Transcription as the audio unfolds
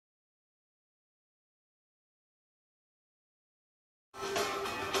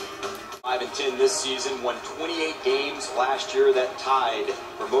5-10 this season, won 28 games last year. That tied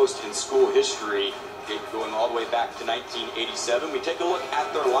for most in school history, going all the way back to 1987. We take a look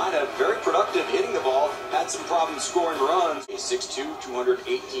at their lineup. Very productive hitting the ball. Had some problems scoring runs. A 6'2",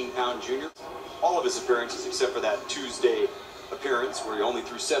 218-pound junior. All of his appearances, except for that Tuesday appearance where he only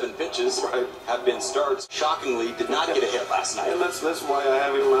threw 7 pitches, have been starts. Shockingly, did not get a hit last night. And that's why I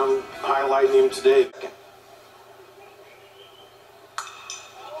have him. I'm highlighting him today.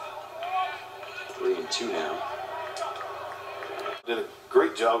 3-2 now. Did a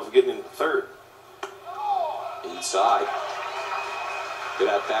great job of getting in third. Inside. Good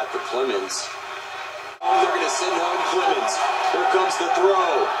at bat for Clemens. They're going to send home Clemens. Here comes the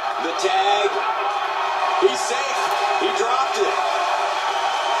throw. The tag. He's safe. He dropped it.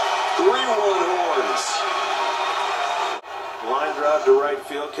 3-1 Horns. Line drive to right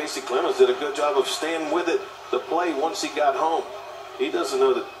field. Casey Clemens did a good job of staying with it. The play once he got home. He doesn't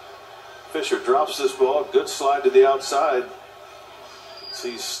know that Fisher drops this ball. Good slide to the outside. So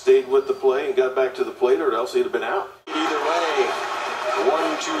he stayed with the play and got back to the plate, or else he'd have been out. Either way,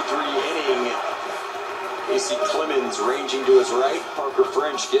 1-2-3 inning. Casey Clemens ranging to his right. Parker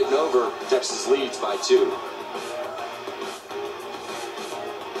French getting over. Texas leads by 2.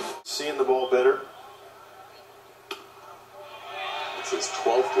 Seeing the ball better. It's his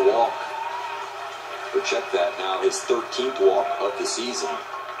 12th walk. But check that now, his 13th walk of the season.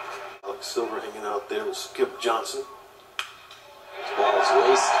 Alex Silver hanging out there with Skip Johnson. Ball is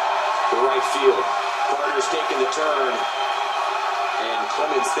raced to right field. Carter's taking the turn. And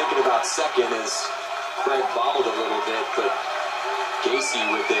Clemens thinking about second as Craig bobbled a little bit, but Casey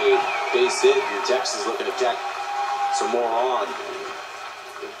with a base hit, and Texas looking to tack some more on.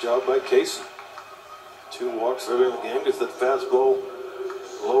 Good job by Casey. 2 walks early in the game. Gets that fastball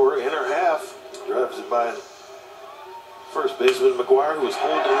lower inner half. Drives it by first baseman McGuire, who was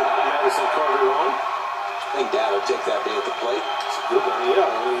holding Madison Carter on. I think Dad will take that day at the plate. It's a good one. Yeah,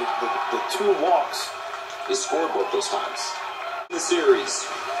 I mean, the 2 walks. He scored both those times. In the series,